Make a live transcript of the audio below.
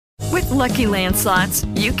Lucky Land Slots,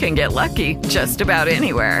 you can get lucky just about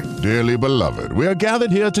anywhere. Dearly beloved, we are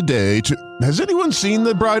gathered here today to... Has anyone seen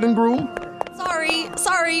the bride and groom?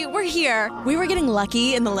 Sorry, we're here. We were getting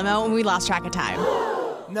lucky in the limo and we lost track of time.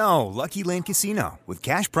 No, Lucky Land Casino, with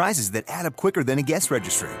cash prizes that add up quicker than a guest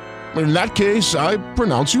registry. In that case, I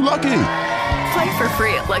pronounce you lucky. Play for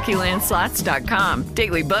free at LuckyLandSlots.com.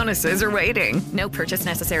 Daily bonuses are waiting. No purchase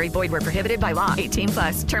necessary. Void where prohibited by law.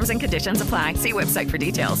 18+. Terms and conditions apply. See website for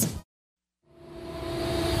details.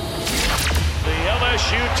 The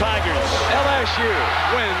LSU Tigers. LSU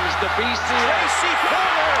wins the BCS. Tracy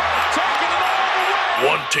Porter taking it all the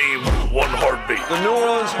way. One team, one heartbeat. The New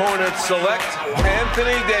Orleans Hornets select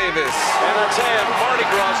Anthony Davis. And I'll tell you, Mardi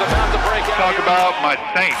Gras about to break out. Talk about my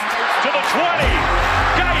Saints. To the 20.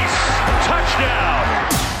 Geis, touchdown.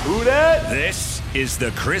 Who dat? This is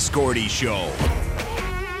the Chris Gordy Show.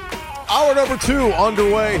 Hour number 2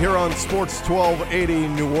 underway here on Sports 1280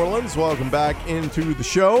 New Orleans. Welcome back into the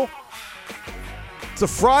show. It's a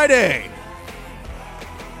Friday.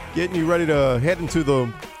 Getting you ready to head into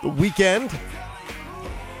the weekend.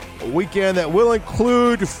 A weekend that will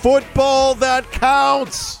include football that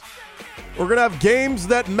counts. We're going to have games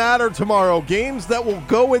that matter tomorrow. Games that will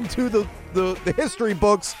go into the history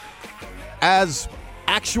books as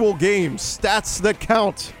actual games. Stats that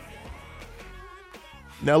count.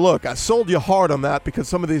 Now look, I sold you hard on that because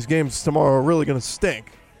some of these games tomorrow are really going to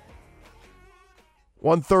stink.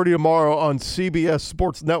 1:30 tomorrow on CBS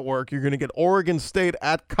Sports Network, you're going to get Oregon State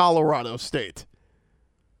at Colorado State.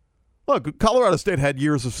 Look, Colorado State had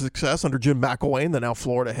years of success under Jim McElwain, the now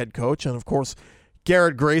Florida head coach, and of course,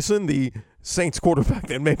 Garrett Grayson, the Saints quarterback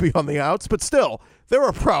that may be on the outs, but still, they're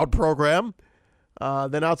a proud program.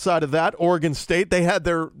 Then outside of that, Oregon State, they had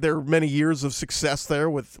their many years of success there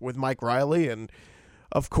with Mike Riley, and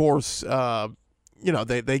of course,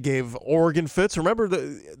 they gave Oregon fits. Remember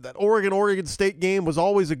that Oregon State game was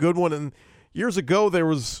always a good one, and years ago there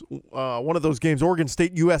was one of those games, Oregon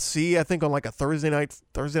State USC, I think on like a Thursday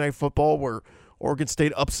night football where Oregon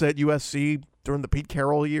State upset USC during the Pete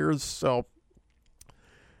Carroll years. So,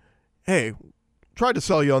 hey, tried to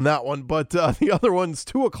sell you on that one, but the other one's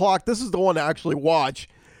 2 o'clock. This is the one to actually watch.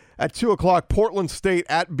 At 2 o'clock, Portland State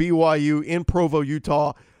at BYU in Provo,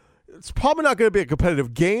 Utah. It's probably not going to be a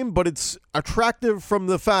competitive game, but it's attractive from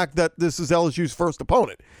the fact that this is LSU's first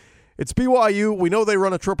opponent. It's BYU. We know they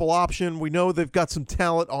run a triple option. We know they've got some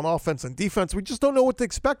talent on offense and defense. We just don't know what to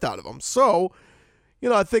expect out of them. So,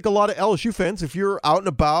 I think a lot of LSU fans, if you're out and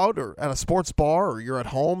about or at a sports bar or you're at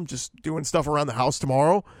home just doing stuff around the house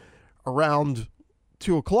tomorrow around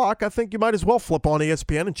 2 o'clock, I think you might as well flip on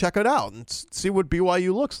ESPN and check it out and see what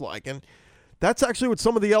BYU looks like. And that's actually what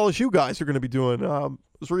some of the LSU guys are going to be doing. I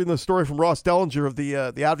was reading the story from Ross Dellinger of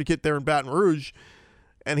the Advocate there in Baton Rouge,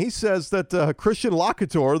 and he says that Christian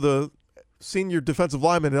Locator, the senior defensive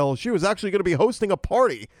lineman at LSU, is actually going to be hosting a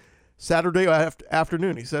party Saturday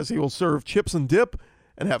afternoon. He says he will serve chips and dip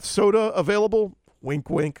and have soda available, wink,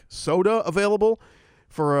 wink, soda available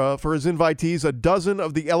for his invitees, a dozen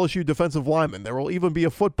of the LSU defensive linemen. There will even be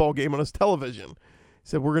a football game on his television. He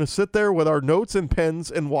said, we're going to sit there with our notes and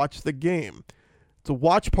pens and watch the game. It's a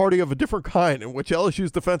watch party of a different kind in which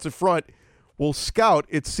LSU's defensive front will scout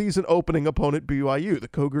its season opening opponent, BYU. The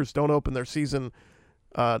Cougars don't open their season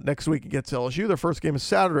next week against LSU. Their first game is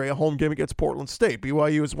Saturday, a home game against Portland State.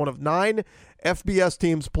 BYU is one of 9 FBS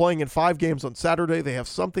teams playing in 5 games on Saturday. They have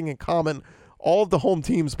something in common. All of the home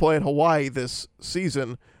teams play in Hawaii this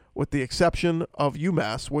season, with the exception of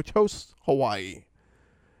UMass, which hosts Hawaii.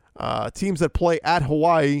 Teams that play at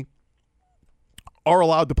Hawaii are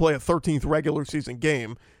allowed to play a 13th regular season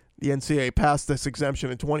game. The NCAA passed this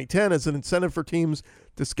exemption in 2010 as an incentive for teams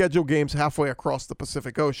to schedule games halfway across the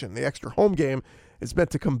Pacific Ocean. The extra home game is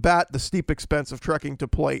meant to combat the steep expense of trekking to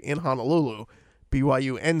play in Honolulu.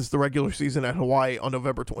 BYU ends the regular season at Hawaii on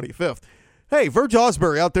November 25th. Hey, Verge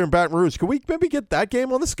Osbury out there in Baton Rouge, can we maybe get that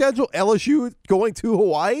game on the schedule? LSU going to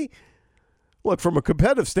Hawaii? Look, from a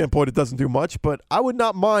competitive standpoint, it doesn't do much, but I would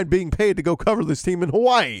not mind being paid to go cover this team in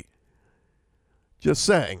Hawaii. Just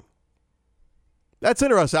saying. That's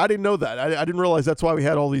interesting. I didn't know that. I didn't realize that's why we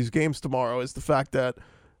had all these games tomorrow, is the fact that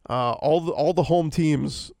all the home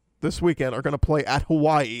teams this weekend are going to play at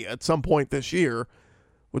Hawaii at some point this year,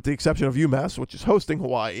 with the exception of UMass, which is hosting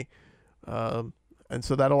Hawaii. And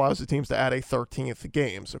so that allows the teams to add a 13th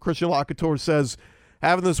game. So Christian Locator says,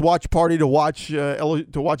 having this watch party to watch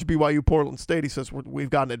BYU Portland State, he says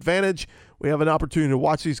we've got an advantage. We have an opportunity to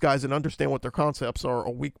watch these guys and understand what their concepts are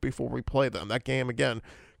a week before we play them. That game, again,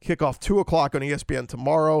 kickoff 2 o'clock on ESPN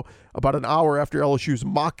tomorrow, about an hour after LSU's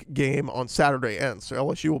mock game on Saturday ends. So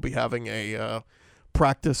LSU will be having a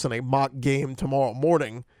practice and a mock game tomorrow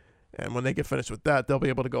morning. And when they get finished with that, they'll be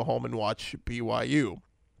able to go home and watch BYU.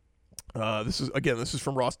 This is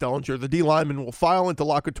from Ross Dellinger. The D linemen will file into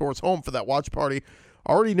La Couture's home for that watch party,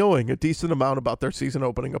 already knowing a decent amount about their season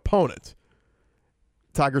opening opponent.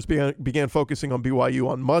 Tigers began focusing on BYU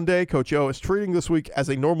on Monday. Coach O is treating this week as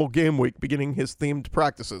a normal game week, beginning his themed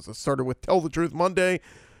practices. It started with Tell the Truth Monday,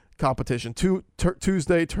 competition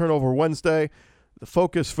Tuesday, turnover Wednesday. The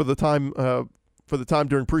focus for the time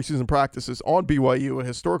during preseason practices on BYU, a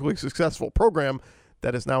historically successful program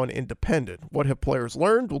that is now an independent. What have players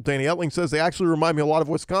learned? Well, Danny Etling says they actually remind me a lot of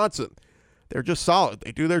Wisconsin. They're just solid.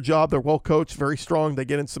 They do their job. They're well coached, very strong. They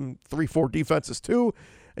get in some 3-4 defenses too,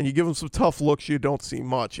 and you give them some tough looks. You don't see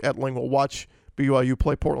much. Etling will watch BYU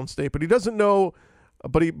play Portland State, but he doesn't know.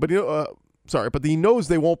 But he knows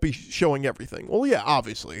they won't be showing everything. Well, yeah,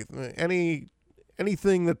 obviously,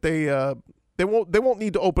 anything that they won't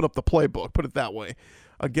need to open up the playbook. Put it that way,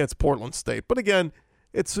 against Portland State. But again,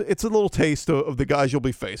 it's a little taste of the guys you'll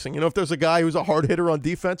be facing. If there's a guy who's a hard hitter on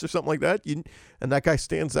defense or something like that, and that guy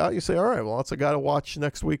stands out, you say, all right, well, that's a guy to watch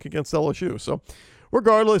next week against LSU. So,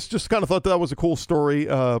 regardless, just kind of thought that was a cool story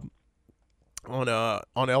on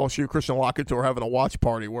LSU. Christian La Couture having a watch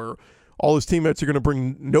party where all his teammates are going to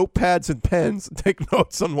bring notepads and pens and take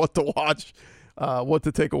notes on what to watch, what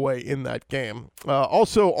to take away in that game.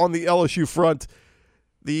 Also on the LSU front,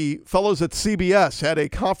 the fellows at CBS had a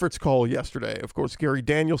conference call yesterday. Of course, Gary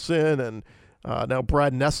Danielson and now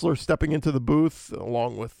Brad Nessler stepping into the booth,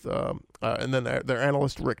 along with and then their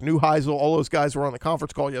analyst Rick Neuheisel. All those guys were on the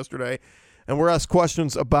conference call yesterday, and were asked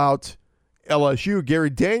questions about LSU.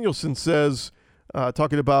 Gary Danielson says,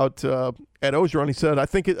 talking about Ed Ogeron, he said, I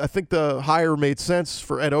think the hire made sense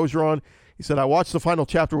for Ed Ogeron. He said, I watched the final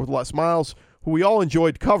chapter with Les Miles, who we all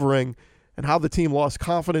enjoyed covering, and how the team lost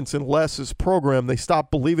confidence in Les's program. They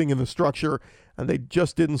stopped believing in the structure, and they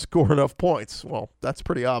just didn't score enough points. Well, that's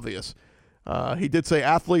pretty obvious. He did say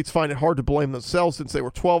athletes find it hard to blame themselves since they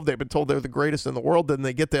were 12. They've been told they're the greatest in the world. Then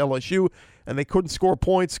they get to LSU, and they couldn't score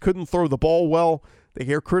points, couldn't throw the ball well. They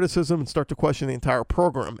hear criticism and start to question the entire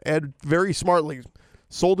program. Ed very smartly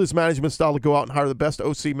sold his management style to go out and hire the best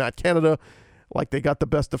OC, Matt Canada, like they got the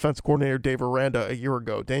best defense coordinator, Dave Aranda, a year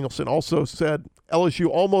ago. Danielson also said LSU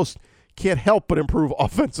almost can't help but improve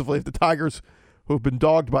offensively if the Tigers, who have been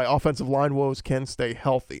dogged by offensive line woes, can stay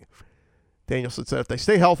healthy. Danielson said if they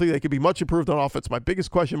stay healthy, they could be much improved on offense. My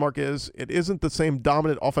biggest question mark is it isn't the same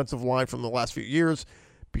dominant offensive line from the last few years.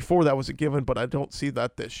 Before that was a given, but I don't see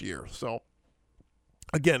that this year. So,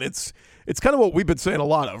 again, it's kind of what we've been saying a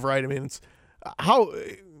lot of, right? I mean, it's how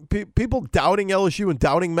people doubting LSU and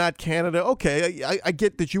doubting Matt Canada. Okay, I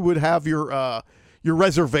get that you would have your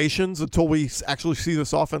reservations until we actually see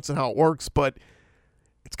this offense and how it works, but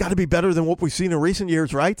it's got to be better than what we've seen in recent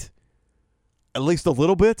years, right? At least a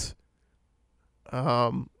little bit.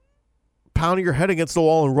 Pounding your head against the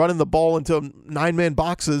wall and running the ball into 9-man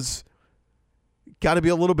boxes, got to be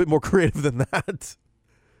a little bit more creative than that.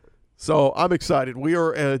 So I'm excited. We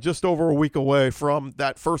are just over a week away from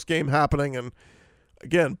that first game happening, and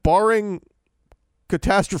again, barring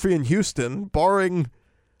catastrophe in Houston, barring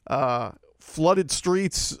flooded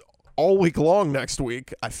streets all week long next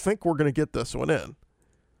week, I think we're going to get this one in.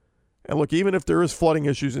 And look, even if there is flooding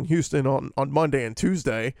issues in Houston on Monday and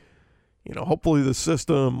Tuesday, hopefully the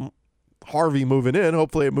system, Harvey moving in,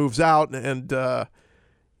 hopefully it moves out, and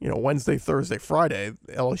Wednesday, Thursday, Friday,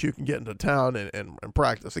 LSU can get into town and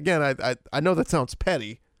practice. Again, I know that sounds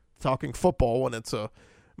petty, talking football when it's a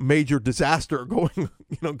major disaster going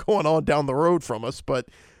on down the road from us, but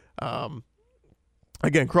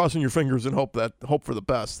again, crossing your fingers and hope for the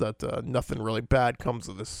best that nothing really bad comes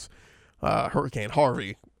of this Hurricane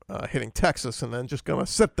Harvey hitting Texas and then just gonna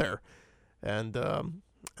sit there, and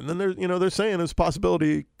then they're saying there's a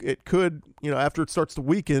possibility it could after it starts to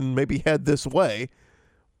weaken maybe head this way,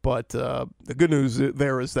 but the good news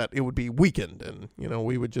there is that it would be weakened, and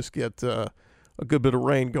we would just get a good bit of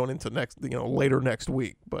rain going into later next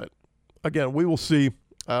week. But again, we will see.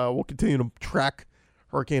 We'll continue to track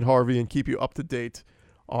Hurricane Harvey and keep you up to date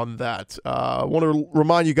on that. I want to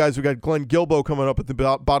remind you guys, we got Glenn Gilbo coming up at the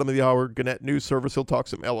bottom of the hour, Gannett News Service. He'll talk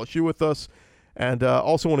some LSU with us. And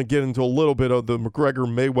also want to get into a little bit of the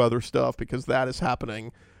McGregor-Mayweather stuff because that is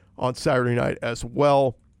happening on Saturday night as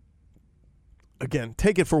well. Again,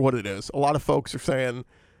 take it for what it is. A lot of folks are saying,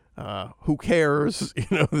 who cares?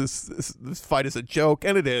 This fight is a joke,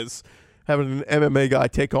 and it is. Having an MMA guy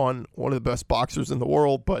take on one of the best boxers in the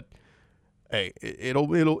world, but hey,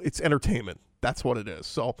 it's entertainment. That's what it is.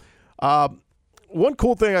 So, one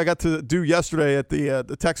cool thing I got to do yesterday at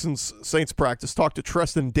the Texans-Saints practice, talk to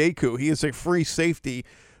Treston Deku. He is a free safety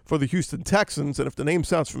for the Houston Texans. And if the name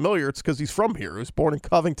sounds familiar, it's because he's from here. He was born in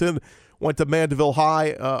Covington, went to Mandeville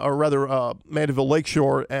High, Mandeville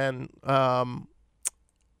Lakeshore, and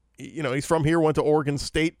he's from here. Went to Oregon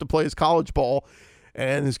State to play his college ball,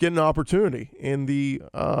 and is getting an opportunity in the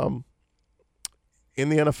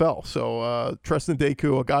NFL. So Treston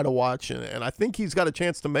Deku, a guy to watch, and I think he's got a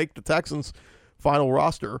chance to make the Texans' final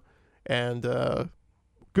roster. And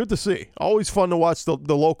good to see. Always fun to watch the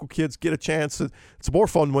local kids get a chance. It's more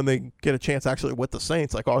fun when they get a chance actually with the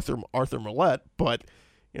Saints, like Arthur Millette. But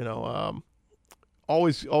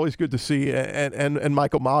always good to see, and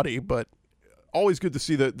Michael Madi. But always good to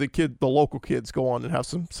see the local kids go on and have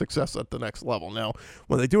some success at the next level. Now,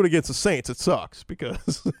 when they do it against the Saints, it sucks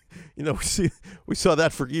because we saw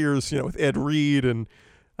that for years. With Ed Reed and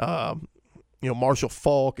Marshall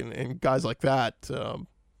Falk and guys like that.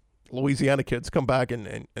 Louisiana kids come back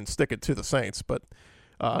and stick it to the Saints. But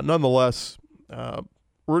nonetheless,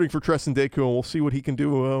 rooting for Treston Deku, and we'll see what he can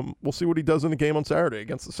do. We'll see what he does in the game on Saturday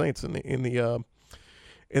against the Saints in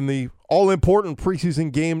the all-important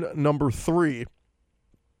preseason game number 3.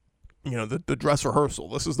 The dress rehearsal.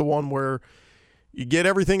 This is the one where you get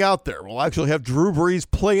everything out there. We'll actually have Drew Brees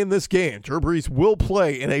play in this game. Drew Brees will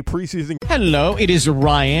play in a preseason. Hello, it is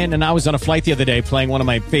Ryan, and I was on a flight the other day playing one of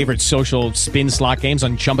my favorite social spin slot games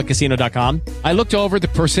on ChumbaCasino.com. I looked over at the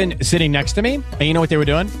person sitting next to me, and you know what they were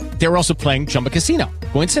doing? They were also playing Chumba Casino.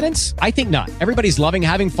 Coincidence? I think not. Everybody's loving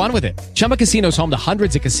having fun with it. Chumba Casino is home to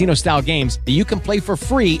hundreds of casino-style games that you can play for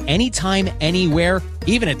free anytime, anywhere,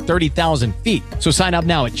 even at 30,000 feet. So sign up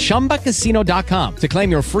now at ChumbaCasino.com to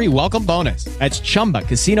claim your free welcome bonus. That's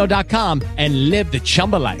ChumbaCasino.com and live the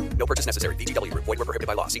Chumba life. No purchase necessary. VGW. Void where prohibited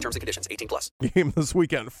by law. See terms and conditions. 18+. Game this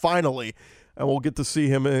weekend, finally, and we'll get to see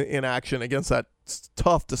him in action against that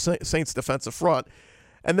tough Saints defensive front.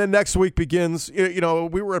 And then next week begins, we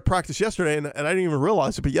were at practice yesterday, and I didn't even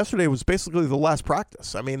realize it, but yesterday was basically the last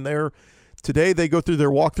practice. I mean, today they go through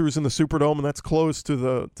their walkthroughs in the Superdome, and that's closed to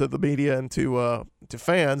the media and to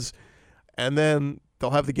fans. And then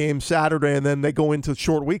they'll have the game Saturday, and then they go into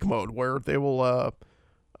short week mode where they will,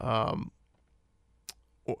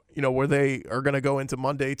 where they are going to go into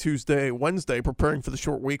Monday, Tuesday, Wednesday, preparing for the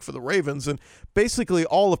short week for the Ravens. And basically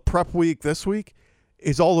all of prep week this week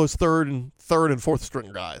is all those third and fourth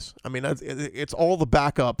string guys. I mean, it's all the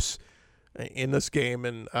backups in this game.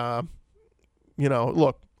 And,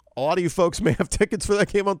 look, a lot of you folks may have tickets for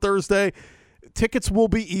that game on Thursday. Tickets will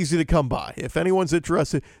be easy to come by. If anyone's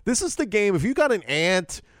interested, this is the game. If you got an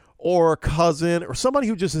aunt or a cousin or somebody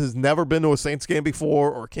who just has never been to a Saints game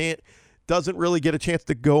before or doesn't really get a chance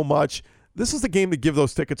to go much, this is the game to give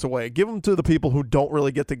those tickets away. Give them to the people who don't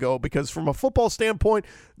really get to go, because from a football standpoint,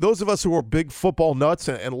 those of us who are big football nuts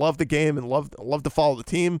and love the game and love to follow the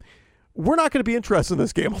team, we're not going to be interested in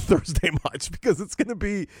this game on Thursday much, because it's going to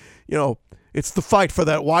be, it's the fight for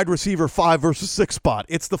that wide receiver 5 versus 6 spot.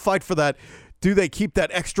 It's the fight for that. Do they keep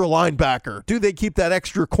that extra linebacker? Do they keep that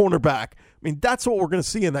extra cornerback? I mean, that's what we're going to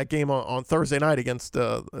see in that game on Thursday night against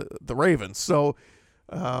the Ravens. So,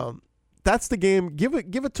 that's the game. Give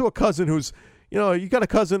it to a cousin who's, you got a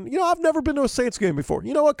cousin, I've never been to a Saints game before.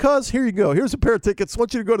 You know what, cuz? Here you go. Here's a pair of tickets. I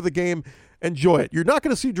want you to go to the game. Enjoy it. You're not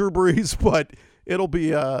going to see Drew Brees, but it'll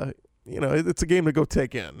be, it's a game to go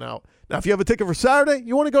take in. Now, if you have a ticket for Saturday,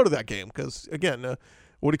 you want to go to that game because, again,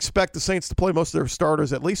 would expect the Saints to play most of their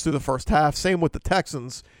starters at least through the first half. Same with the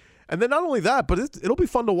Texans. And then not only that, but it'll be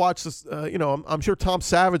fun to watch this. I'm sure Tom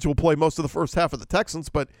Savage will play most of the first half of the Texans,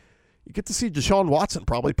 but you get to see Deshaun Watson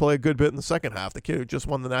probably play a good bit in the second half, the kid who just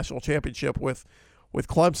won the national championship with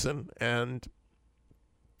Clemson. And,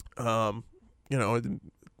 I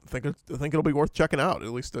think it'll be worth checking out, at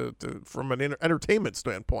least from an entertainment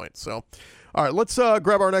standpoint. So, all right, let's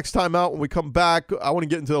grab our next time out. When we come back, I want to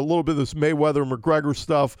get into a little bit of this Mayweather and McGregor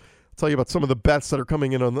stuff. I'll tell you about some of the bets that are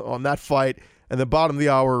coming in on that fight. And then bottom of the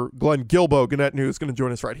hour, Glenn Guilbeau, Gannett News, going to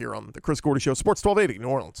join us right here on the Chris Gordy Show, Sports 1280, New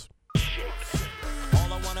Orleans.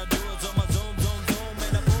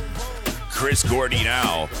 Chris Gordy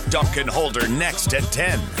now. Duncan Holder next at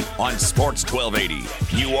 10 on Sports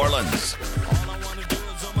 1280, New Orleans.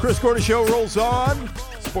 Chris Gordy Show rolls on.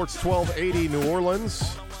 Sports 1280, New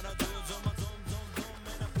Orleans.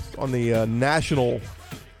 On the national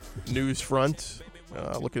news front,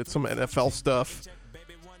 looking at some NFL stuff.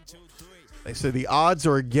 They say the odds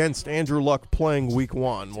are against Andrew Luck playing week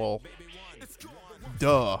 1. Well,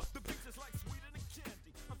 duh.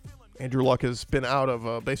 Andrew Luck has been out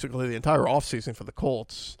of basically the entire offseason for the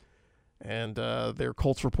Colts. And their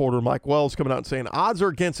Colts reporter, Mike Wells, coming out and saying odds are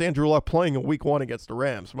against Andrew Luck playing in week 1 against the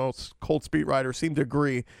Rams. Most Colts beat writers seem to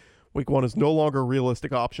agree week 1 is no longer a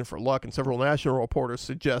realistic option for Luck, and several national reporters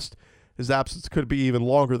suggest his absence could be even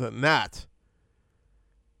longer than that.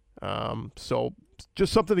 So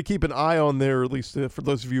just something to keep an eye on there, at least for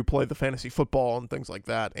those of you who play the fantasy football and things like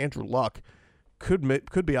that. Andrew Luck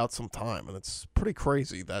could be out some time, and it's pretty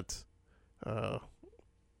crazy that, I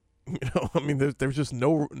mean, there's just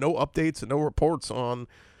no updates and no reports on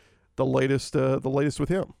the latest with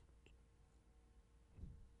him.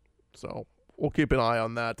 So we'll keep an eye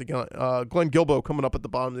on that. Again, Glenn Guilbeau coming up at the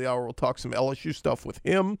bottom of the hour. We'll talk some LSU stuff with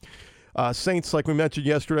him. Saints, like we mentioned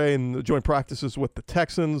yesterday, in the joint practices with the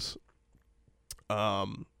Texans.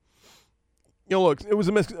 Look, it was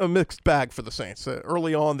a mixed bag for the Saints.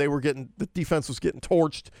 Early on, the defense was getting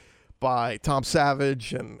torched by Tom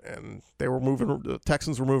Savage, and the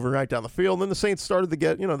Texans were moving right down the field. And then the Saints started to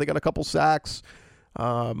get, they got a couple sacks,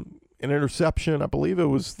 an interception. I believe it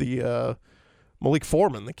was the Malik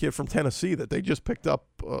Foreman, the kid from Tennessee that they just picked up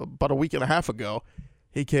about a week and a half ago.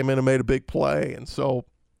 He came in and made a big play, and so.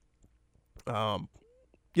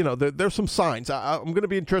 There's some signs. I'm going to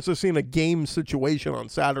be interested in seeing a game situation on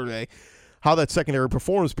Saturday, how that secondary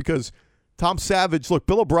performs, because Tom Savage, look,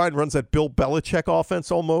 Bill O'Brien runs that Bill Belichick offense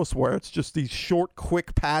almost, where it's just these short,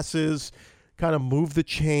 quick passes, kind of move the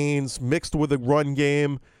chains, mixed with a run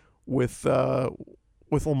game with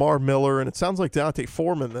Lamar Miller. And it sounds like Deontay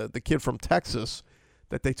Foreman, the kid from Texas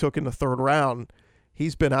that they took in the third round,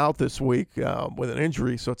 he's been out this week with an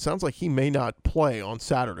injury, so it sounds like he may not play on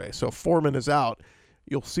Saturday. So if Foreman is out,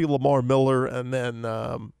 you'll see Lamar Miller, and then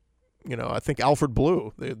I think Alfred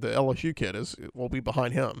Blue, the LSU kid, will be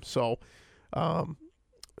behind him. So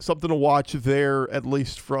something to watch there, at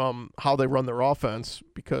least from how they run their offense,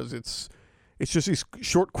 because it's just these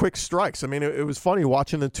short, quick strikes. I mean, it was funny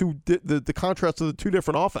watching the contrast of the two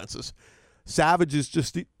different offenses. Savage is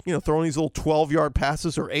just throwing these little 12-yard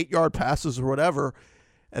passes or 8-yard passes or whatever,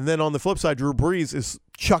 and then on the flip side, Drew Brees is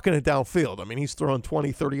chucking it downfield. I mean, he's throwing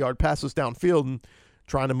 20, 30-yard passes downfield and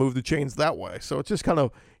trying to move the chains that way. So it's just kind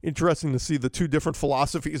of interesting to see the two different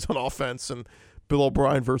philosophies on offense, and Bill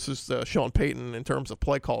O'Brien versus Sean Payton in terms of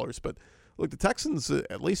play callers. But look, the Texans,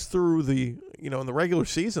 at least through the in the regular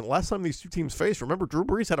season, last time these two teams faced, remember Drew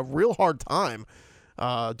Brees had a real hard time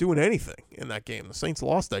doing anything in that game. The Saints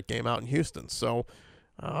lost that game out in Houston. So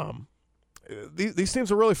these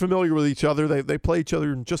teams are really familiar with each other. They play each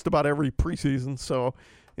other in just about every preseason. So,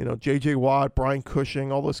 J.J. Watt, Brian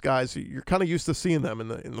Cushing, all those guys, you're kind of used to seeing them in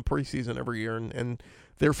the preseason every year, and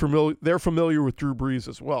they're familiar with Drew Brees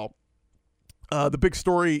as well. The big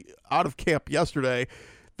story out of camp yesterday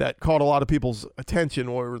that caught a lot of people's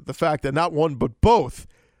attention were the fact that not one but both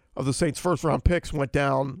of the Saints' first-round picks went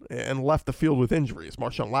down and left the field with injuries,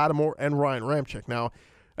 Marshawn Lattimore and Ryan Ramczyk. Now,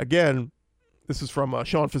 again, this is from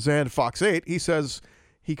Sean Fazan at Fox 8. He says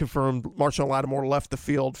he confirmed Marshawn Lattimore left the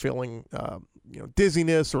field feeling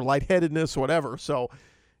dizziness or lightheadedness or whatever. So,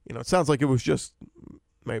 it sounds like it was just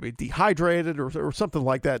maybe dehydrated or something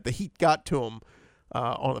like that. The heat got to him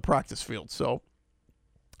on the practice field. So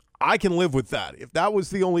I can live with that. If that was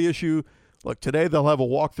the only issue, look, today they'll have a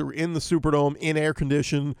walkthrough in the Superdome in air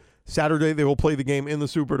condition. Saturday they will play the game in the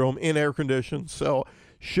Superdome in air condition. So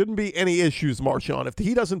shouldn't be any issues, Marshawn. If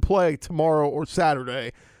he doesn't play tomorrow or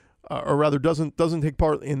Saturday, or rather doesn't take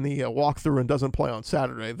part in the walkthrough and doesn't play on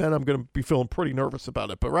Saturday, then I'm going to be feeling pretty nervous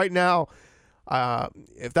about it. But right now,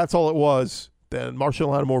 if that's all it was, then Marshawn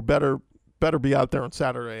Lattimore better be out there on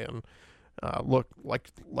Saturday. And look,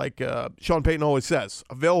 like Sean Payton always says,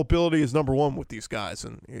 availability is number one with these guys,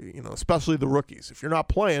 and especially the rookies. If you're not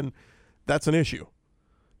playing, that's an issue.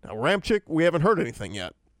 Now Ramczyk, we haven't heard anything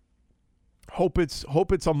yet. Hope it's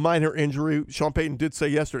a minor injury. Sean Payton did say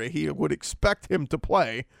yesterday he would expect him to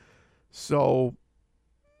play. So,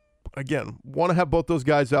 again, want to have both those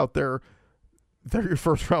guys out there. They're your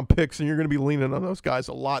first-round picks, and you're going to be leaning on those guys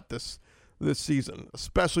a lot this season,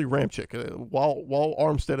 especially Ramczyk. While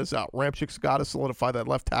Armstead is out, Ramczyk's got to solidify that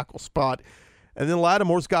left tackle spot. And then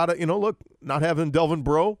Lattimore's got to, look, not having Delvin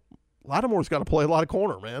Breaux, Lattimore's got to play a lot of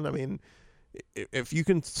corner, man. I mean, if you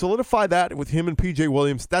can solidify that with him and P.J.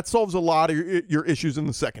 Williams, that solves a lot of your issues in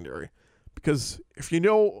the secondary. Because if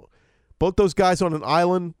both those guys on an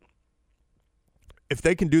island, if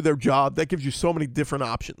they can do their job, that gives you so many different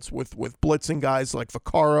options with blitzing guys like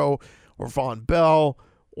Vaccaro or Von Bell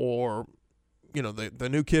or, the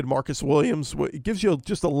new kid Marcus Williams. It gives you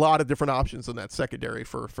just a lot of different options in that secondary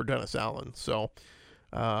for Dennis Allen. So,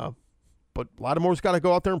 but Lattimore's got to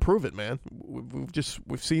go out there and prove it, man.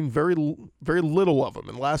 We've seen very little of him.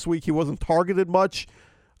 And last week he wasn't targeted much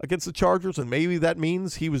against the Chargers, and maybe that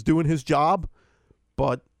means he was doing his job.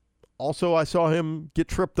 But also I saw him get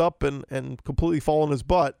tripped up and completely fall on his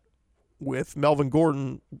butt with Melvin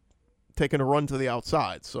Gordon taking a run to the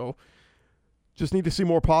outside. So Just need to see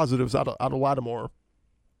more positives out of Lattimore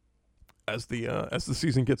as the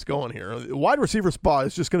season gets going here. The wide receiver spot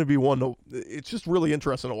is just going to be one. It's just really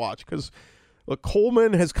interesting to watch because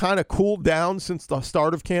Coleman has kind of cooled down since the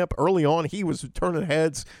start of camp. Early on, he was turning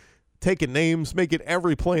heads, taking names, making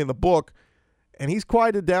every play in the book, and he's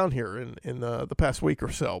quieted down here in the past week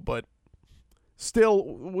or so. But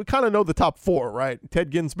still, we kind of know the top four, right? Ted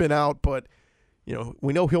Ginn's been out, but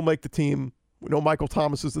we know he'll make the team. We know Michael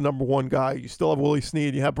Thomas is the number one guy. You still have Willie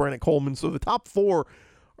Snead. You have Brandon Coleman. So the top four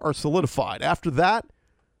are solidified. After that,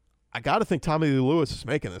 I got to think Tommy Lee Lewis is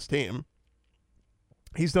making this team.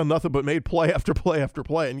 He's done nothing but made play after play after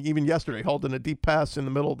play. And even yesterday, hauled in a deep pass in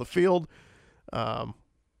the middle of the field. Saints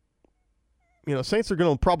are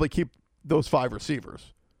going to probably keep those 5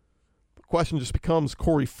 receivers. The question just becomes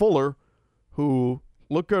Corey Fuller, who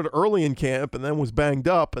looked good early in camp and then was banged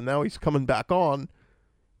up, and now he's coming back on.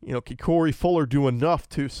 Can Corey Fuller do enough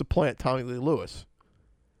to supplant Tommy Lee Lewis?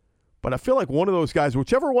 But I feel like one of those guys,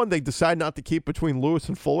 whichever one they decide not to keep between Lewis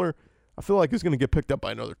and Fuller, I feel like is going to get picked up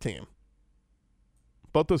by another team.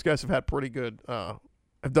 Both those guys have had pretty good,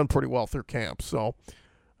 have done pretty well through camp. So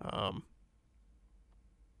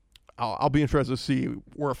I'll be interested to see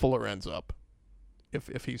where Fuller ends up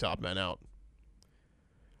if he's odd man out.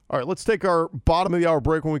 All right, let's take our bottom of the hour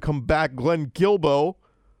break. When we come back, Glenn Guilbeau,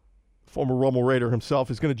 former Rummel Raider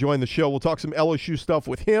himself, is going to join the show. We'll talk some LSU stuff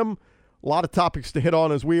with him. A lot of topics to hit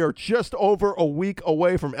on as we are just over a week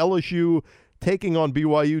away from LSU taking on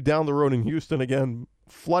BYU down the road in Houston. Again,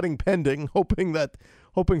 flooding pending, hoping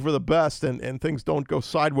for the best and things don't go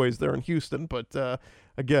sideways there in Houston. But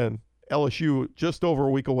again, LSU just over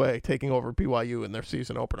a week away taking over BYU in their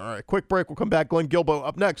season opener. All right, quick break. We'll come back. Glenn Guilbeau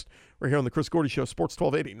up next. We're here on the Chris Gordy Show, Sports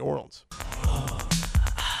 1280, New Orleans.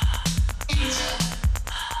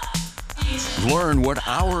 Learn what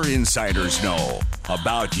our insiders know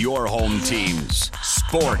about your home teams.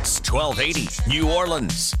 Sports 1280, New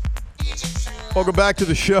Orleans. Welcome back to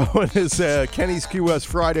the show. It is Kenny's Key West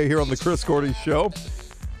Friday here on the Chris Gordy Show.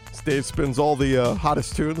 Dave spins all the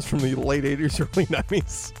hottest tunes from the late 80s, early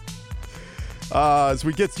 90s. As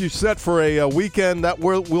we get you set for a weekend that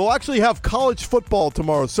we'll actually have college football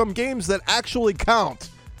tomorrow. Some games that actually count.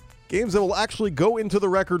 Games that will actually go into the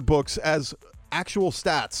record books as actual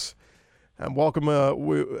stats. And welcome,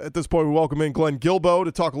 at this point, we welcome in Glenn Guilbeau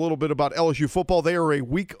to talk a little bit about LSU football. They are a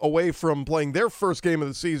week away from playing their first game of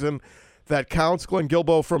the season that counts. Glenn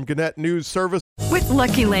Guilbeau from Gannett News Service. With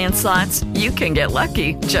Lucky Land Slots, you can get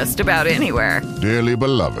lucky just about anywhere. Dearly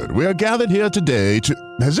beloved, we are gathered here today to...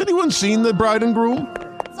 Has anyone seen the bride and groom?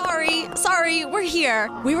 Sorry, we're here.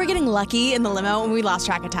 We were getting lucky in the limo and we lost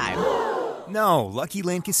track of time. No, Lucky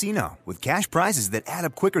Land Casino, with cash prizes that add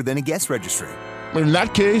up quicker than a guest registry. In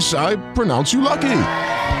that case, I pronounce you lucky.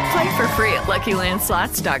 Play for free at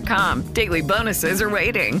LuckyLandSlots.com. Daily bonuses are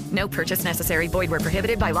waiting. No purchase necessary. Void where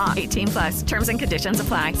prohibited by law. 18+. Terms and conditions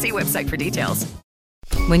apply. See website for details.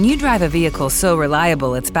 When you drive a vehicle so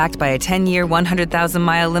reliable it's backed by a 10-year,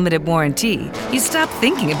 100,000-mile limited warranty, you stop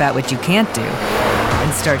thinking about what you can't do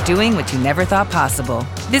and start doing what you never thought possible.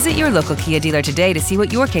 Visit your local Kia dealer today to see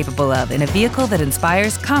what you're capable of in a vehicle that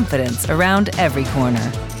inspires confidence around every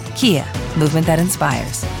corner. Kia, movement that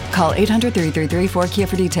inspires. Call 800-333-4KIA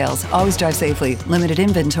for details. Always drive safely. Limited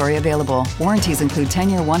inventory available. Warranties include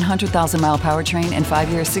 10-year 100,000-mile powertrain and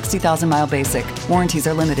 5-year 60,000-mile basic. Warranties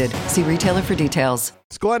are limited. See retailer for details.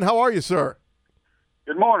 Glenn, how are you, sir?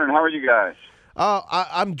 Good morning. How are you guys?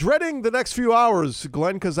 I'm dreading the next few hours,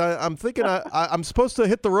 Glenn, because I'm thinking I'm supposed to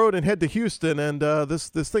hit the road and head to Houston, and this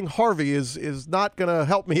thing Harvey is not going to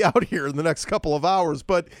help me out here in the next couple of hours,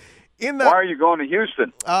 but... Why are you going to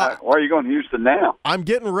Houston? Why are you going to Houston now? I'm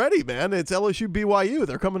getting ready, man. It's LSU BYU.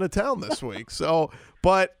 They're coming to town this week.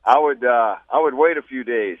 But I would wait a few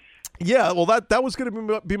days. Yeah, well, that was going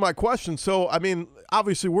to be my question. So, I mean,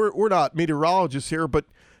 obviously we're not meteorologists here, but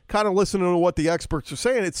kind of listening to what the experts are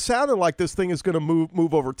saying, it sounded like this thing is going to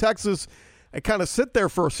move over Texas and kind of sit there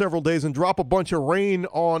for several days and drop a bunch of rain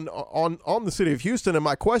on the city of Houston. And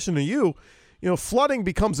my question to you. Flooding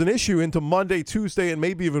becomes an issue into Monday, Tuesday, and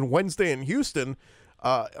maybe even Wednesday in Houston.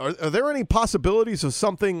 Are there any possibilities of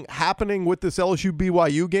something happening with this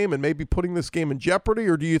LSU-BYU game and maybe putting this game in jeopardy,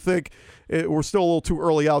 or do you think we're still a little too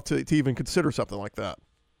early out to even consider something like that?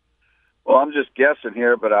 Well, I'm just guessing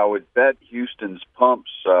here, but I would bet Houston's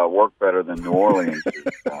pumps work better than New Orleans'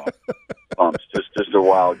 pumps. Just a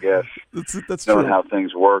wild guess. That's knowing true. How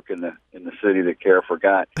things work in the city that care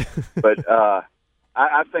forgot. But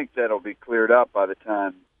I think that'll be cleared up by the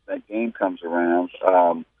time that game comes around.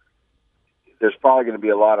 There's probably going to be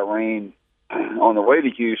a lot of rain on the way to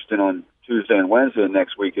Houston on Tuesday and Wednesday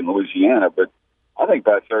next week in Louisiana, but I think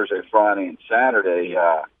by Thursday, Friday, and Saturday,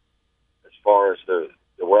 as far as the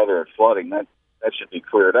weather and flooding, that should be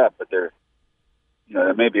cleared up. But there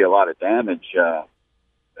may be a lot of damage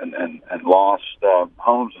and lost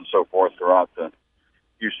homes and so forth throughout the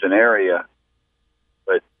Houston area,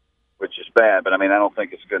 which is bad. But I mean, I don't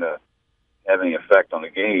think it's going to have any effect on the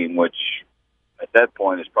game, which at that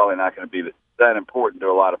point is probably not going to be that important to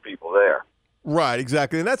a lot of people there. Right,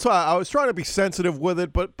 exactly, and that's why I was trying to be sensitive with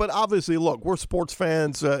it. But obviously, look, we're sports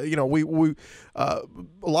fans. We a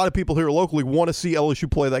lot of people here locally want to see LSU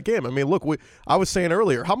play that game. I mean, look, I was saying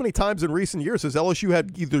earlier, how many times in recent years has LSU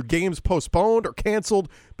had either games postponed or canceled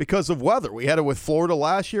because of weather? We had it with Florida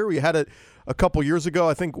last year. We had it a couple years ago.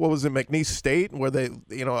 I think, what was it, McNeese State, where they,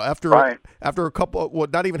 after a couple,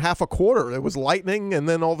 not even half a quarter, it was lightning, and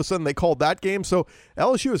then all of a sudden they called that game. So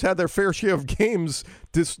LSU has had their fair share of games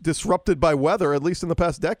disrupted by weather, at least in the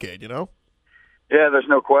past decade. Yeah, there's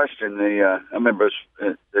no question. I remember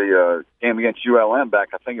the game against ULM back,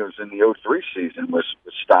 I think it was in the 2003 season, was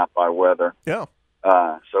stopped by weather. Yeah.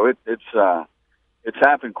 So it's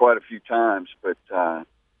happened quite a few times, but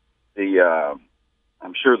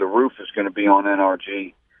I'm sure the roof is going to be on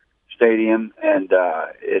NRG Stadium, and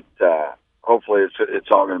hopefully it's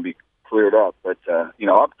all going to be cleared up. But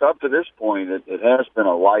up to this point, it has been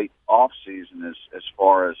a light off season as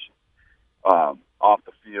far as off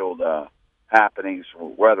the field happenings,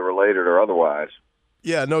 weather related or otherwise.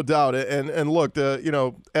 Yeah, no doubt. And look, Ed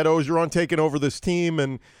Orgeron taking over this team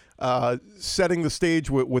and setting the stage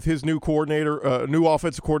with his new coordinator, new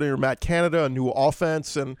offensive coordinator, Matt Canada, a new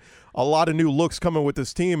offense, and a lot of new looks coming with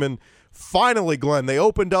this team. And finally, Glenn, they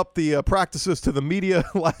opened up the practices to the media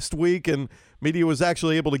last week, and media was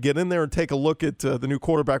actually able to get in there and take a look at the new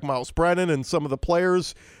quarterback, Miles Brennan, and some of the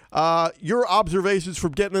players. Your observations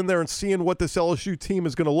from getting in there and seeing what this LSU team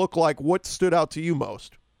is going to look like, what stood out to you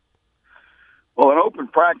most? Well, an open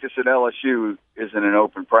practice at LSU isn't an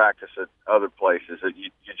open practice at other places.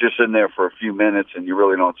 You're just in there for a few minutes and you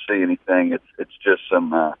really don't see anything. It's just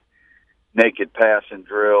some naked passing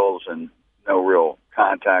drills and no real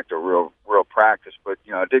contact or real practice. But,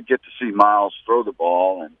 I did get to see Miles throw the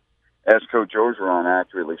ball, and as Coach Orgeron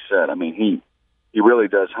accurately said, I mean, he really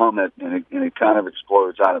does hum it, and it kind of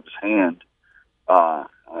explodes out of his hand.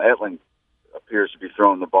 Etling appears to be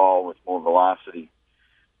throwing the ball with more velocity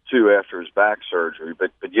too after his back surgery,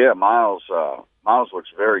 but yeah, Miles looks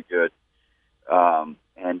very good, and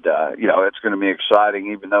it's going to be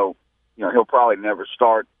exciting. Even though he'll probably never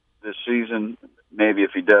start this season. Maybe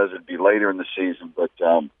if he does, it'd be later in the season. But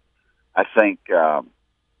I think he's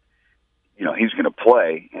going to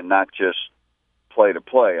play and not just play to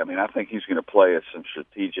play. I mean, I think he's going to play at some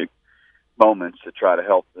strategic moments to try to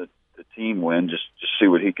help the team win. Just see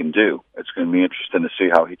what he can do. It's going to be interesting to see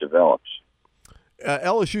how he develops.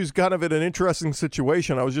 LSU's kind of in an interesting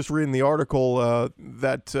situation. I was just reading the article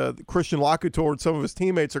that Christian Lockhart and some of his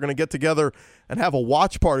teammates are going to get together and have a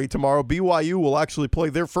watch party tomorrow. BYU will actually play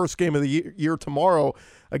their first game of the year tomorrow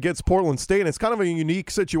against Portland State. And it's kind of a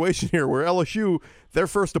unique situation here where LSU, their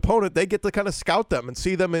first opponent, they get to kind of scout them and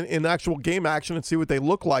see them in actual game action and see what they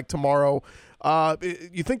look like tomorrow.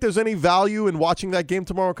 You think there's any value in watching that game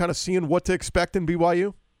tomorrow, kind of seeing what to expect in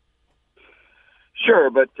BYU?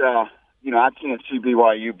 Sure, but I can't see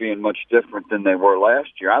BYU being much different than they were last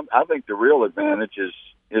year. I think the real advantage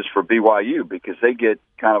is for BYU because they get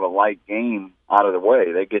kind of a light game out of the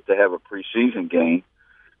way. They get to have a preseason game,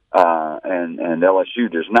 and LSU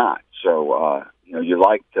does not. So you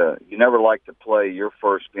never like to play your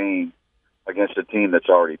first game against a team that's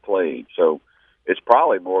already played. So it's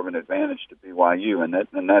probably more of an advantage to BYU, and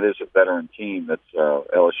that is a veteran team that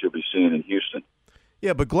LSU will be seeing in Houston.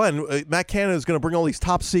 Yeah, but Glenn, Matt Canada is going to bring all these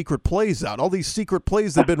top secret plays out. All these secret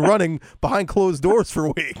plays they've been running behind closed doors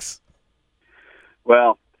for weeks.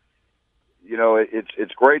 Well,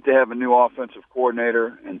 it's great to have a new offensive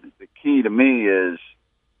coordinator, and the key to me is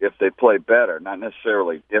if they play better, not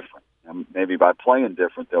necessarily different. Maybe by playing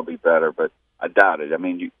different they'll be better, but I doubt it. I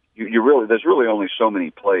mean, you really there's really only so many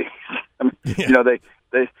plays. I mean, yeah.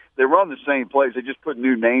 They run the same plays. They just put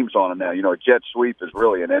new names on them now. A jet sweep is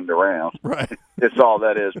really an end around. Right. It's all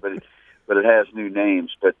that is, but it has new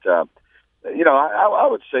names. But I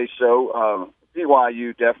would say so.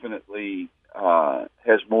 BYU definitely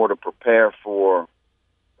has more to prepare for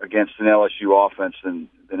against an LSU offense than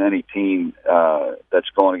any team that's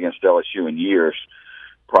gone against LSU in years,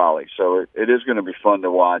 probably. So it is going to be fun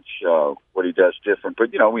to watch what he does different.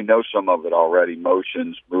 But we know some of it already: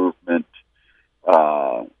 motions, movement.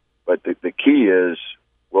 But the key is,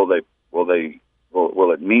 will it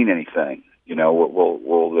mean anything?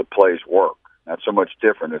 Will the plays work? Not so much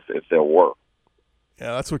different if they'll work.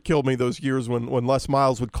 Yeah, that's what killed me those years when Les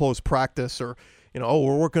Miles would close practice or,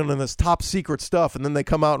 we're working on this top secret stuff, and then they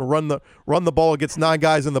come out and run the ball against 9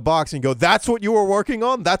 guys in the box, and you go, that's what you were working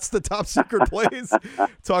on? That's the top secret plays?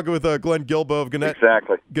 Talking with Glenn Guilbeau of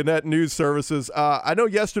Gannett News Services. I know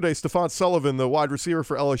yesterday Stefan Sullivan, the wide receiver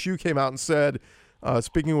for LSU, came out and said,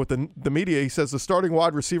 speaking with the media, he says the starting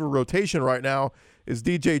wide receiver rotation right now is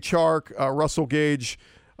DJ Chark, Russell Gage,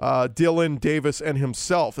 Dillon, Davis, and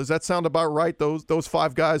himself. Does that sound about right? Those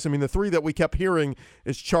 5 guys. I mean, the 3 that we kept hearing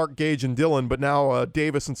is Chark, Gage, and Dillon, but now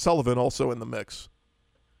Davis and Sullivan also in the mix.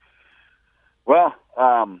 Well,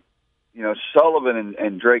 Sullivan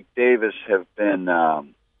and Drake Davis have been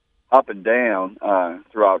up and down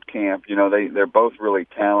throughout camp. They're both really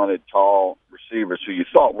talented, tall receivers who you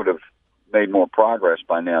thought would have made more progress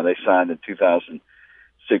by now. They signed in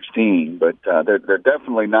 2016, but they're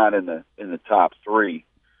definitely not in the top 3.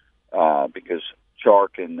 Because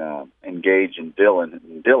Chark and Gage and Dillon,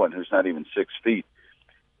 who's not even 6 feet,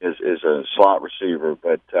 is a slot receiver.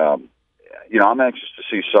 But I'm anxious to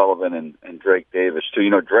see Sullivan and Drake Davis too.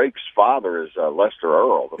 Drake's father is Lester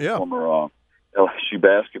Earl, the former LSU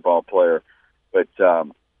basketball player. But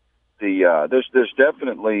there's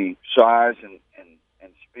definitely size and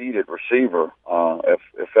speed at receiver.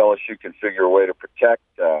 If LSU can figure a way to protect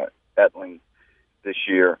Etling this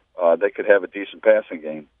year, they could have a decent passing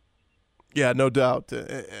game. Yeah, no doubt.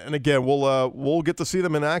 And again, we'll get to see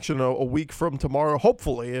them in action a week from tomorrow,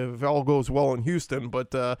 hopefully, if all goes well in Houston.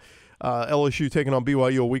 But LSU taking on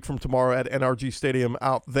BYU a week from tomorrow at NRG Stadium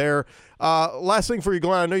out there. Last thing for you,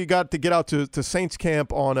 Glenn, I know you got to get out to Saints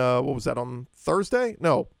camp on, what was that, on Thursday?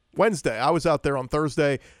 No, Wednesday. I was out there on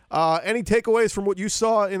Thursday. Any takeaways from what you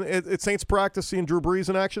saw at Saints practice, seeing Drew Brees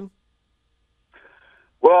in action?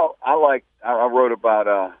 Well, I wrote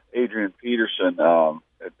about Adrian Peterson.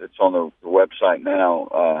 It's on the website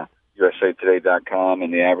now, usatoday.com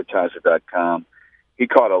and theadvertiser.com. He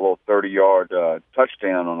caught a little 30-yard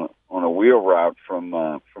touchdown on a wheel route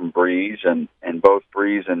from Brees, and both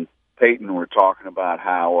Brees and Peyton were talking about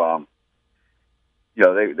how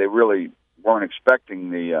they really weren't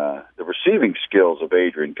expecting the receiving skills of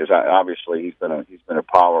Adrian, because obviously he's been a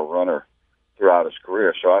power runner throughout his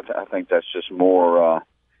career. So I think that's just more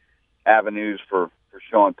avenues for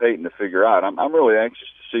Sean Payton to figure out. I'm really anxious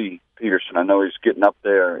to see Peterson. I know he's getting up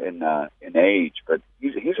there in age, but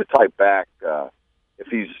he's a type back. If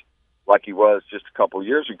he's like he was just a couple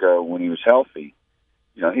years ago when he was healthy,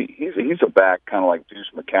 he's a back kind of like Deuce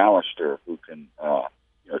McAllister who can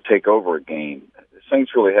take over a game. The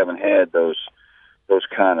Saints really haven't had those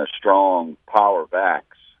kind of strong power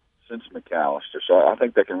backs since McAllister, so I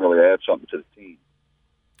think they can really add something to the team.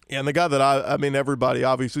 Yeah, and the guy that I mean, everybody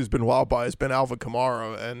obviously has been wowed by has been Alvin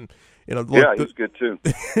Kamara, and he's good too.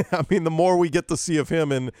 I mean, the more we get to see of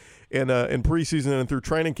him in preseason and through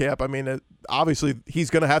training camp, I mean, obviously he's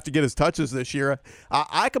going to have to get his touches this year.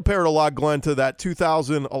 I compare it a lot, Glenn, to that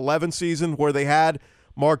 2011 season where they had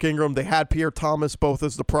Mark Ingram, they had Pierre Thomas both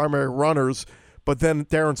as the primary runners, but then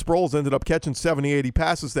Darren Sproles ended up catching 70, 80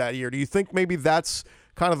 passes that year. Do you think maybe that's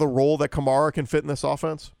kind of the role that Kamara can fit in this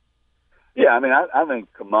offense? Yeah, I mean, I think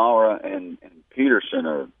Kamara and Peterson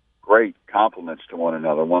are great complements to one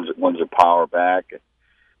another. One's a power back,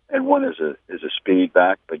 and one is a speed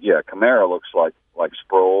back. But yeah, Kamara looks like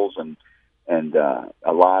Sproles and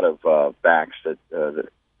a lot of backs that the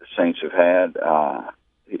Saints have had. I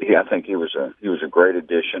think he was a great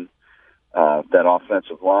addition. That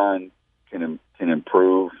offensive line can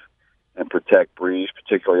improve and protect Brees,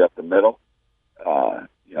 particularly up the middle. The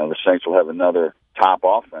Saints will have another top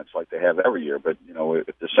offense like they have every year. But,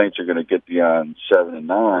 if the Saints are going to get beyond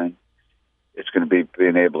 7-9, it's going to be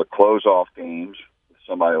being able to close off games with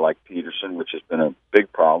somebody like Peterson, which has been a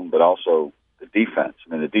big problem, but also the defense. I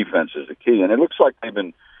mean, the defense is the key. And it looks like they've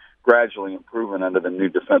been gradually improving under the new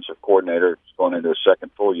defensive coordinator. It's going into his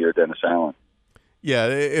second full year, Dennis Allen. Yeah,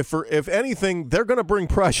 if anything, they're going to bring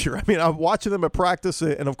pressure. I mean, I'm watching them at practice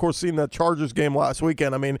and, of course, seeing that Chargers game last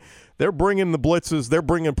weekend. I mean, they're bringing the blitzes. They're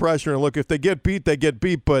bringing pressure. And, look, if they get beat, they get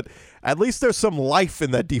beat. But at least there's some life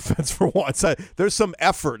in that defense for once. There's some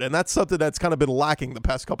effort, and that's something that's kind of been lacking the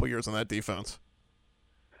past couple of years in that defense.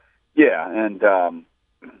 Yeah, and,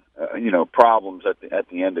 problems at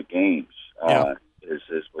the end of games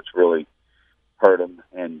is what's really hurt them.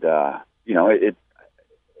 And,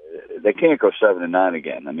 they can't go 7-9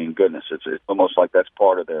 again. I mean, goodness, it's almost like that's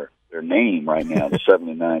part of their name right now, the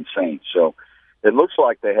 7-9 Saints. So it looks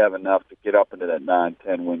like they have enough to get up into that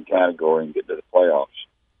 9-10 win category and get to the playoffs.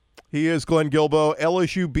 He is Glenn Guilbeau,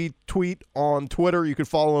 LSU Beat Tweet on Twitter. You can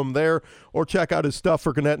follow him there or check out his stuff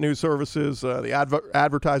for Gannett News Services, the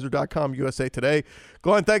advertiser.com, USA Today.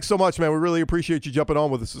 Glenn, thanks so much, man. We really appreciate you jumping on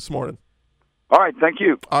with us this morning. All right, thank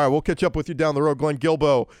you. All right, we'll catch up with you down the road. Glenn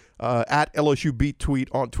Guilbeau at LSU Beat Tweet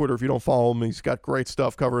on Twitter. If you don't follow him, he's got great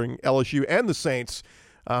stuff covering LSU and the Saints,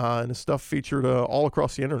 and his stuff featured all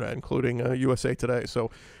across the internet, including USA Today.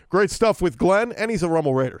 So great stuff with Glenn, and he's a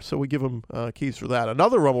Rummel Raider, so we give him keys for that.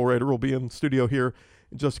 Another Rummel Raider will be in studio here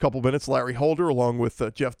in just a couple minutes, Larry Holder, along with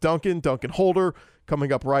Jeff Duncan Holder,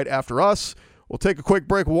 coming up right after us. We'll take a quick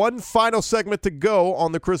break. One final segment to go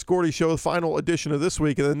on the Chris Gordy Show, the final edition of this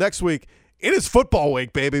week. And then next week, it is football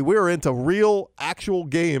week, baby. We're into real, actual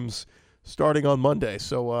games starting on Monday.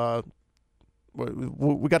 So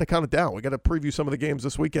we got to count it down. We got to preview some of the games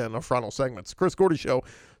this weekend in our final segments. Chris Gordy Show,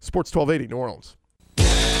 Sports 1280, New Orleans.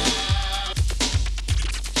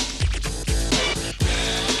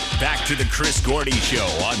 Back to the Chris Gordy Show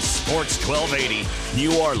on Sports 1280,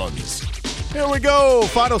 New Orleans. Here we go.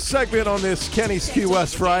 Final segment on this Kenny's Key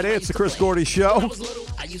West Friday. It's the Chris Gordy Show.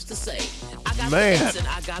 Man,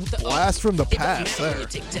 blast from the past there.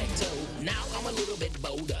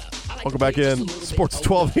 Welcome back in. Sports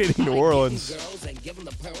 1280 New Orleans.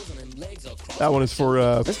 That one is for...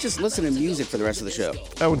 let's just listen to music for the rest of the show.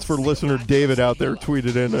 That one's for listener David out there,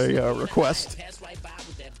 tweeted in a request.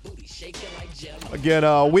 Again,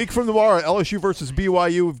 a week from tomorrow, LSU versus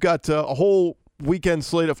BYU. We've got a whole weekend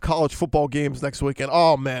slate of college football games next weekend.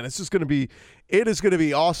 Oh, man, it is going to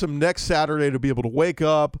be awesome next Saturday to be able to wake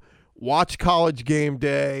up, watch College Game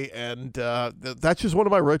Day, and that's just one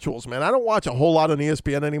of my rituals, man. I don't watch a whole lot on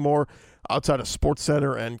ESPN anymore outside of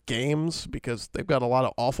SportsCenter and games because they've got a lot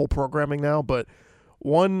of awful programming now, but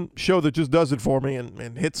one show that just does it for me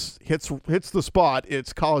and hits the spot,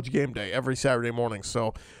 it's College Game Day every Saturday morning.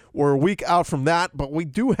 So we're a week out from that, but we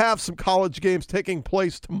do have some college games taking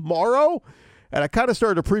place tomorrow, and I kind of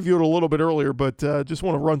started to preview it a little bit earlier, but just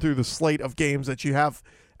want to run through the slate of games that you have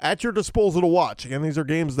at your disposal to watch. Again, these are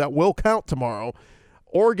games that will count tomorrow.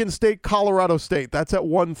 Oregon State, Colorado State. That's at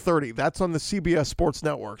 1:30. That's on the CBS Sports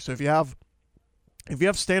Network. So if you have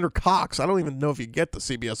standard Cox, I don't even know if you get the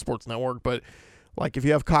CBS Sports Network, but like if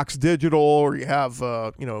you have Cox Digital or you have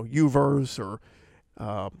UVerse or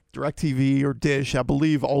DirecTV or Dish, I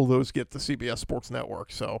believe all of those get the CBS Sports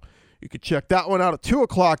Network. So you could check that one out at 2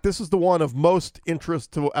 o'clock. This is the one of most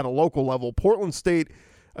interest at a local level. Portland State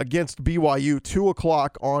against BYU, 2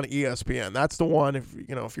 o'clock on ESPN. That's the one, if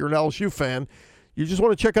you're an LSU fan, you just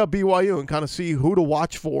want to check out BYU and kind of see who to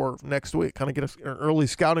watch for next week, kind of get an early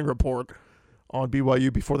scouting report on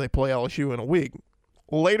BYU before they play LSU in a week.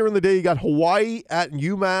 Later in the day, you got Hawaii at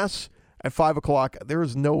UMass at 5 o'clock. There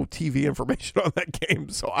is no TV information on that game,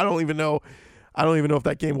 so I don't even know if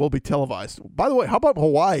that game will be televised. By the way, how about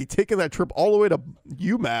Hawaii taking that trip all the way to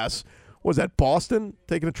UMass? Was that Boston?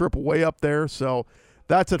 Taking a trip way up there, so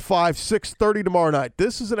that's at 5, 6:30 tomorrow night.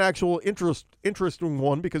 This is an actual interesting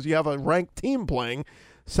one because you have a ranked team playing.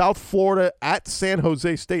 South Florida at San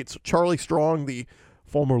Jose State. So Charlie Strong, the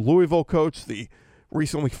former Louisville coach, the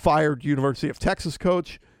recently fired University of Texas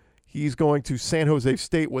coach, he's going to San Jose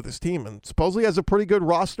State with his team and supposedly has a pretty good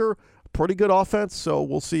roster, pretty good offense. So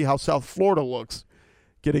we'll see how South Florida looks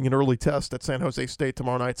getting an early test at San Jose State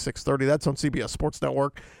tomorrow night, 6:30. That's on CBS Sports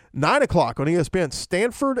Network. 9 o'clock on ESPN,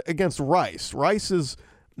 Stanford against Rice. Rice is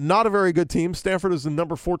not a very good team. Stanford is the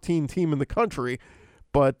number 14 team in the country,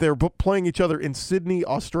 but they're playing each other in Sydney,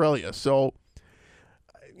 Australia. So,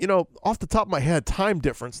 off the top of my head, time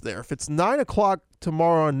difference there. If it's 9 o'clock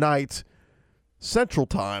tomorrow night Central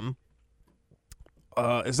Time,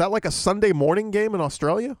 is that like a Sunday morning game in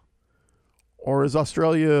Australia? Or is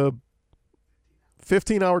Australia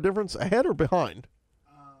 15-hour difference ahead or behind?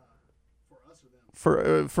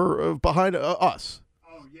 For behind us.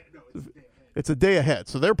 Oh, yeah, no, it's a day ahead. It's a day ahead.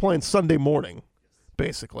 So they're playing Sunday morning,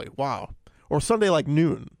 basically. Wow. Or Sunday like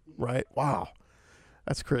noon, right? Wow.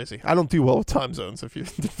 That's crazy. I don't do well with time zones if you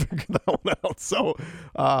figure that one out. So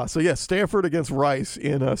yeah, Stanford against Rice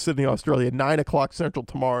in Sydney, Australia, 9 o'clock Central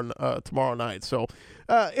tomorrow night. So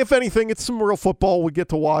if anything, it's some real football we get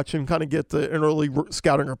to watch and kind of get an early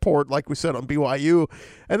scouting report, like we said, on BYU.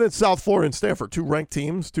 And then South Florida and Stanford, two ranked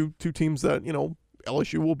teams, two teams that,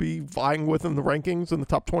 LSU will be vying with in the rankings, in the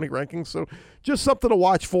top 20 rankings. So just something to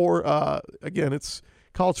watch for. Again, it's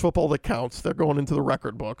college football that counts. They're going into the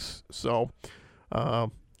record books. So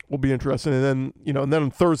will be interesting. And then, and then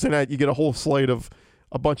on Thursday night, you get a whole slate of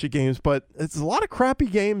a bunch of games. But it's a lot of crappy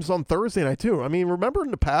games on Thursday night, too. I mean, remember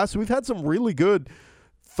in the past, we've had some really good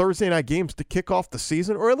Thursday night games to kick off the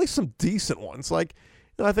season, or at least some decent ones. Like,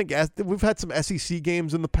 I think we've had some SEC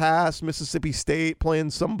games in the past, Mississippi State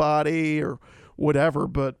playing somebody or whatever,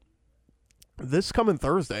 but this coming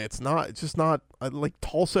Thursday, it's just not like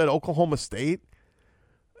Tulsa at Oklahoma State.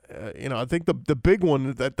 I think the big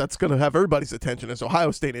one that's going to have everybody's attention is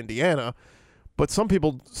Ohio State, Indiana. But some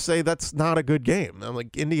people say that's not a good game. I'm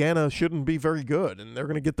like, Indiana shouldn't be very good, and they're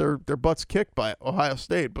going to get their butts kicked by Ohio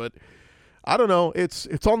State. But I don't know. It's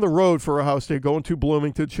on the road for Ohio State going to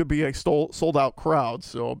Bloomington. Should be a sold-out crowd.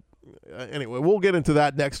 So anyway, we'll get into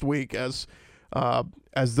that next week as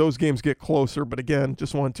those games get closer. But again,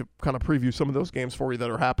 just wanted to kind of preview some of those games for you that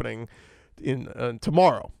are happening in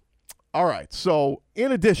tomorrow. All right. So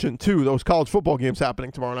in addition to those college football games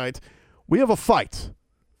happening tomorrow night, we have a fight.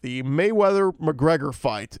 The Mayweather-McGregor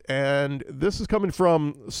fight, and this is coming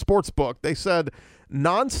from Sportsbook. They said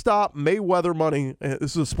nonstop Mayweather money,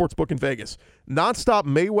 this is a Sportsbook in Vegas, nonstop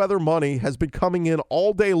Mayweather money has been coming in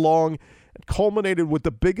all day long and culminated with the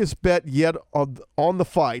biggest bet yet on the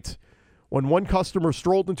fight when one customer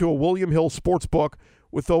strolled into a William Hill Sportsbook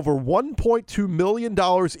with over $1.2 million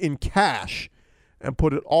in cash and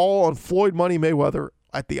put it all on Floyd Money Mayweather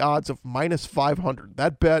at the odds of -500.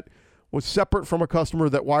 That bet was separate from a customer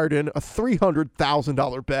that wired in a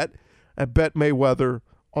 $300,000 bet and bet Mayweather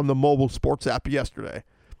on the mobile sports app yesterday.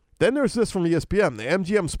 Then there's this from ESPN. The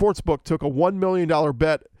MGM Sportsbook took a $1 million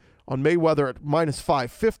bet on Mayweather at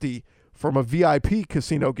 -550 from a VIP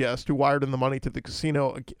casino guest who wired in the money to the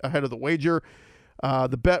casino ahead of the wager.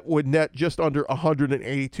 The bet would net just under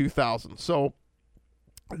 $182,000. So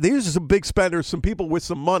these are some big spenders, some people with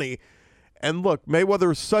some money. And look,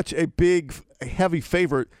 Mayweather is such a big, heavy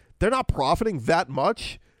favorite. They're not profiting that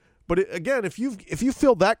much, but again, if you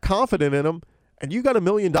feel that confident in them and you got $1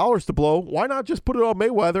 million to blow, why not just put it on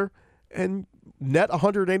Mayweather and net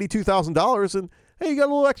 $182,000 and hey, you got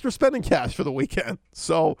a little extra spending cash for the weekend.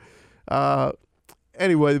 So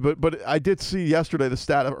anyway, but I did see yesterday the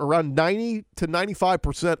stat of around 90 to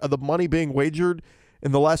 95% of the money being wagered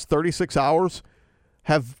in the last 36 hours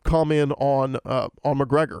have come in on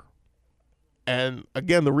McGregor, and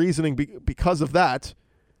again, the reasoning because of that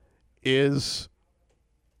is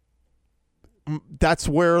that's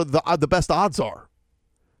where the best odds are.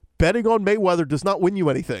 Betting on Mayweather does not win you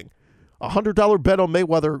anything. A $100 bet on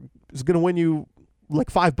Mayweather is going to win you like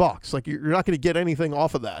 $5. Like you're not going to get anything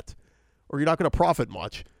off of that, or you're not going to profit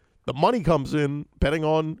much. The money comes in betting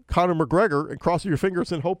on Conor McGregor and crossing your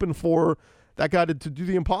fingers and hoping for that guy to do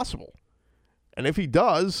the impossible. And if he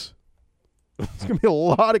does, there's going to be a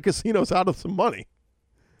lot of casinos out of some money,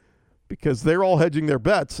 because they're all hedging their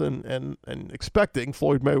bets and expecting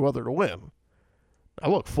Floyd Mayweather to win. Now,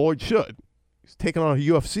 look, Floyd should. He's taking on a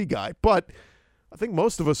UFC guy. But I think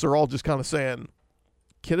most of us are all just kind of saying,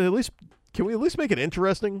 can we at least make it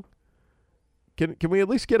interesting? Can we at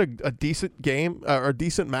least get a decent game or a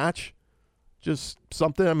decent match? Just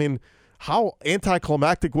something. I mean, how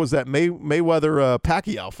anticlimactic was that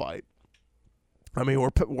Mayweather-Pacquiao fight? I mean,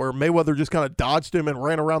 where Mayweather just kind of dodged him and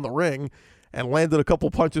ran around the ring and landed a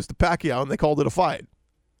couple punches to Pacquiao, and they called it a fight.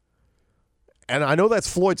 And I know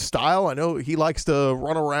that's Floyd's style. I know he likes to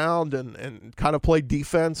run around and kind of play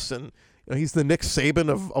defense, and he's the Nick Saban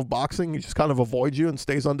of boxing. He just kind of avoids you and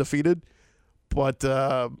stays undefeated. But,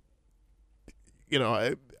 I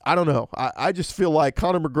don't know. I just feel like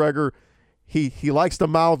Conor McGregor, he likes to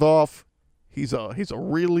mouth off. He's a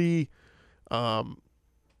really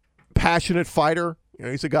passionate fighter.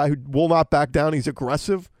 He's a guy who will not back down. He's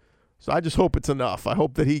aggressive. So I just hope it's enough. I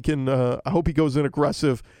hope that he can. I hope he goes in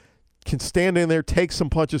aggressive, can stand in there, take some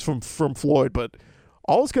punches from Floyd. But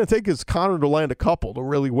all it's going to take is Conor to land a couple to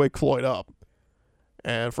really wake Floyd up.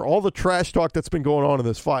 And for all the trash talk that's been going on in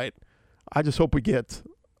this fight, I just hope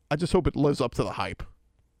it lives up to the hype.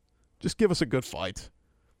 Just give us a good fight.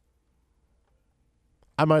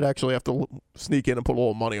 I might actually have to sneak in and put a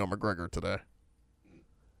little money on McGregor today.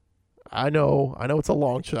 I know it's a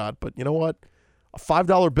long shot, but you know what? A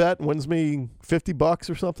 $5 bet wins me $50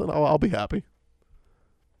 or something. I'll be happy.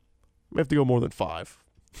 May have to go more than 5.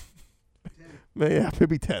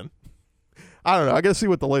 Maybe 10. I don't know. I got to see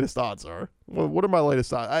what the latest odds are. What are my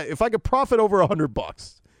latest odds? If I could profit over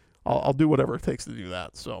 $100, I'll do whatever it takes to do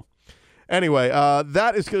that. So, anyway,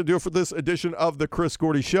 that is going to do it for this edition of the Chris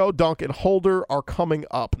Gordy Show. Dunk and Holder are coming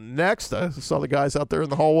up next. I saw the guys out there in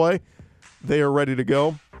the hallway. They are ready to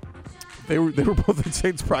go. They were both at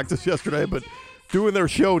Saints practice yesterday, but doing their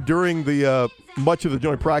show during the much of the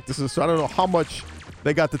joint practices, so I don't know how much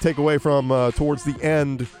they got to take away from towards the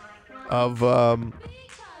end of the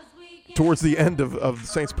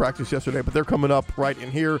Saints practice yesterday. But they're coming up right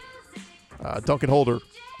in here. Duncan Holder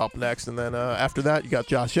up next, and then after that you got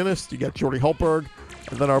Josh Innes, you got Jordy Hultberg,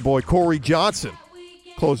 and then our boy Corey Johnson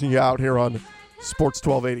closing you out here on Sports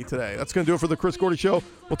 1280 today. That's going to do it for the Chris Gordy Show.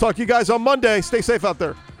 We'll talk to you guys on Monday. Stay safe out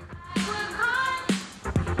there.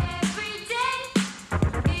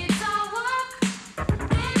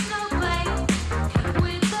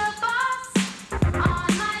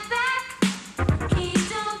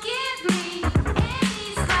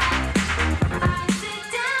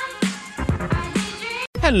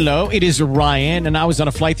 Hello, it is Ryan, and I was on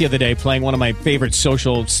a flight the other day playing one of my favorite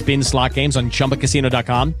social spin slot games on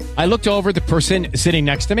ChumbaCasino.com. I looked over the person sitting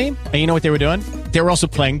next to me, and you know what they were doing? They were also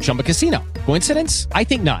playing Chumba Casino. Coincidence? I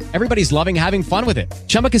think not. Everybody's loving having fun with it.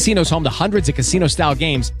 Chumba Casino is home to hundreds of casino-style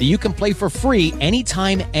games that you can play for free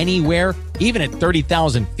anytime, anywhere, even at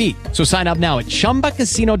 30,000 feet. So sign up now at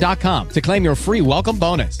ChumbaCasino.com to claim your free welcome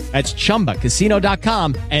bonus. That's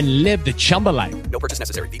ChumbaCasino.com and live the Chumba life. No purchase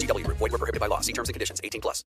necessary. VGW. Void where prohibited by law. See terms and conditions. 18+.